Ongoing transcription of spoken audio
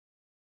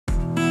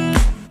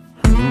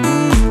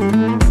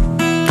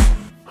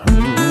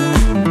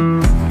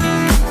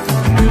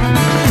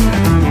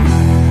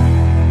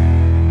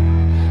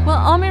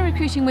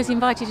recruiting was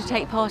invited to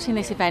take part in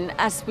this event,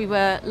 as we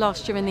were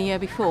last year and the year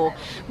before.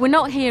 We're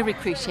not here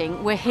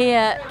recruiting, we're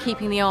here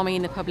keeping the Army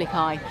in the public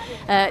eye.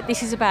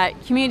 This is about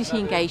community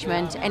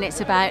engagement, and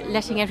it's about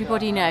letting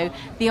everybody know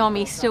the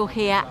Army is still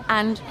here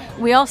and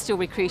we are still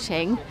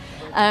recruiting,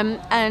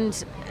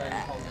 and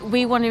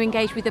we want to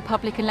engage with the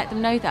public and let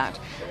them know that.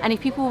 And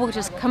if people will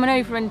just come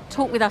over and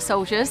talk with our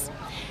soldiers,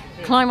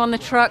 climb on the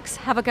trucks,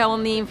 have a go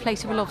on the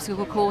inflatable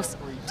obstacle course,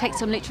 take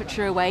some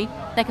literature away,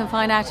 they can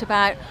find out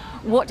about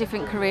what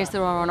different careers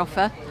there are on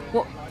offer,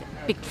 what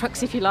big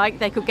trucks, if you like,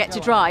 they could get to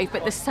drive,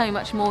 but there's so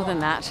much more than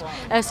that.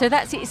 So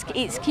that's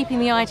it's keeping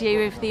the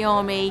idea of the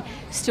Army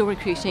still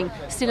recruiting,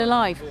 still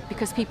alive,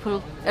 because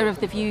people are of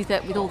the view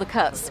that with all the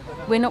cuts,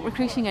 we're not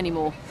recruiting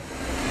anymore.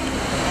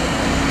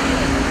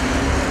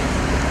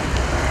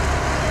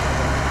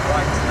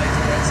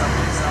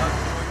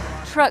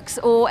 Trucks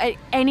or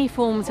any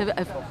forms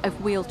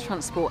of wheeled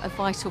transport are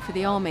vital for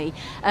the Army.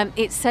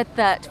 It's said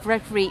that for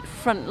every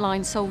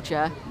frontline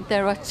soldier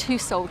there are 2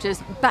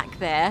 soldiers back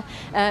there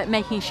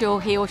making sure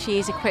he or she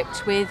is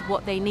equipped with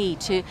what they need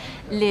to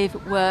live,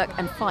 work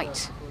and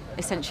fight,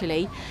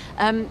 essentially.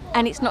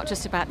 And it's not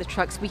just about the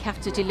trucks, we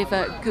have to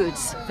deliver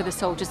goods for the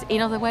soldiers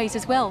in other ways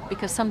as well,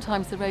 because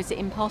sometimes the roads are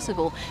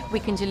impassable. We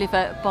can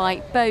deliver by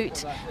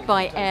boat,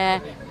 by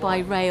air, by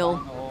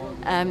rail.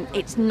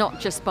 It's not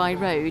just by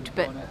road,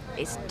 but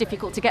it's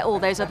difficult to get all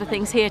those other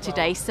things here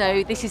today.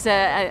 So this is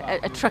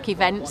a truck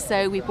event,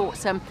 so we brought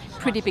some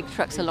pretty big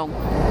trucks along.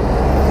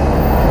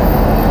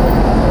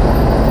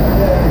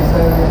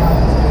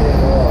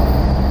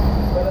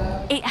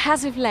 It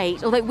has of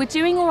late, although we're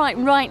doing all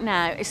right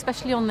now,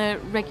 especially on the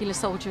regular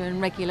soldier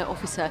and regular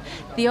officer.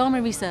 The Army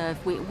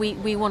Reserve,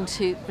 we want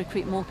to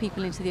recruit more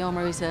people into the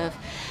Army Reserve.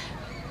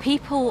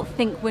 People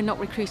think we're not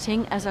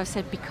recruiting, as I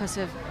said, because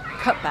of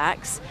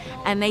cutbacks,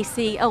 and they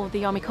see, oh,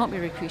 the Army can't be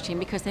recruiting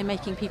because they're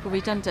making people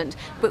redundant,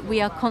 but we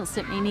are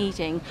constantly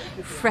needing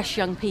fresh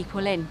young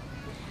people in.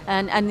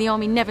 And the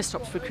Army never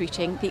stops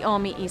recruiting. The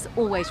Army is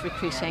always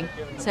recruiting.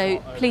 So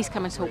please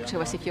come and talk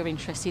to us if you're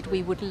interested.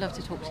 We would love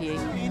to talk to you.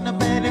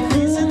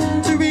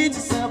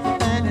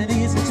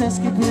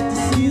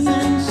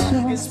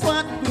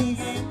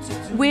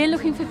 We're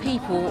looking for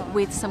people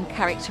with some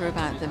character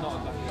about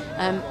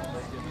them.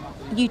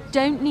 You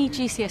don't need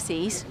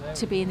GCSEs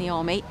to be in the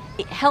Army.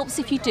 It helps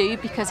if you do,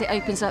 because it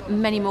opens up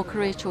many more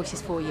career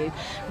choices for you.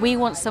 We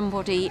want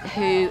somebody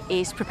who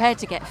is prepared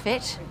to get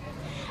fit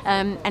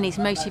and is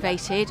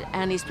motivated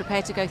and is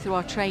prepared to go through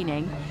our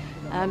training.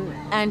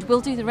 And we'll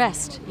do the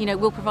rest. You know,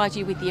 we'll provide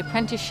you with the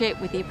apprenticeship,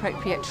 with the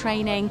appropriate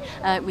training,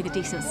 with a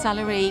decent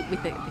salary,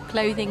 with the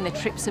clothing, the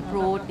trips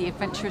abroad, the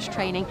adventurous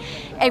training,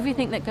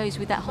 everything that goes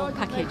with that whole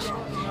package.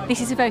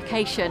 This is a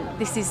vocation.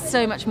 This is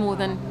so much more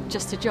than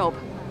just a job.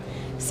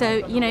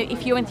 So, you know,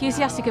 if you're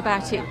enthusiastic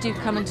about it, do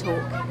come and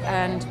talk,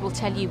 and we'll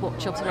tell you what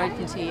jobs are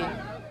open to you.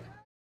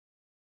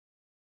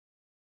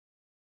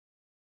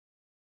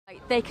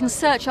 They can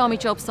search Army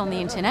jobs on the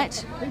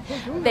internet.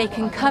 They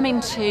can come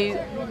into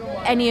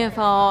any of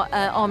our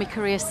Army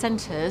Career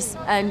Centres,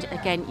 and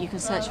again, you can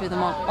search for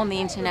them on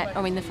the internet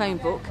or in the phone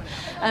book,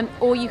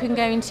 or you can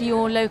go into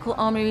your local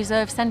Army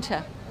Reserve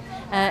Centre.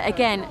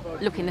 Again,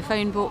 look in the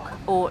phone book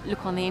or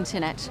look on the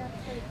internet.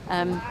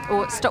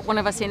 Or stop one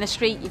of us in the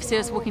street. You see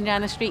us walking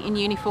down the street in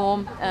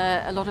uniform.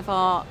 A lot of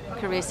our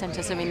career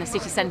centres are in the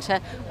city centre,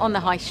 on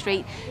the high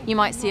street. You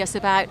might see us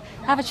about,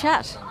 have a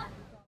chat.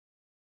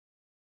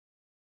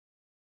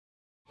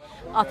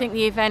 I think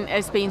the event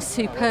has been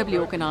superbly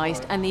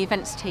organised, and the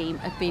events team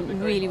have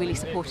been really, really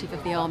supportive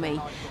of the Army.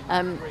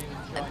 And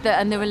there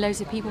are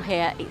loads of people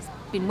here. It's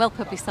been well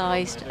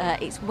publicised,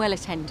 it's well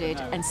attended,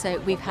 and so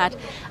we've had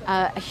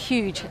a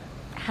huge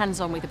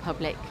hands-on with the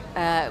public,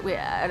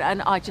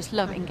 and I just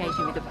love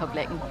engaging with the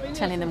public and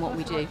telling them what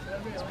we do.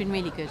 It's been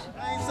really good.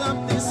 Rise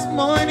up this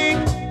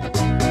morning,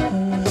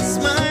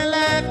 smile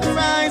at the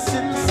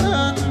rising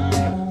sun.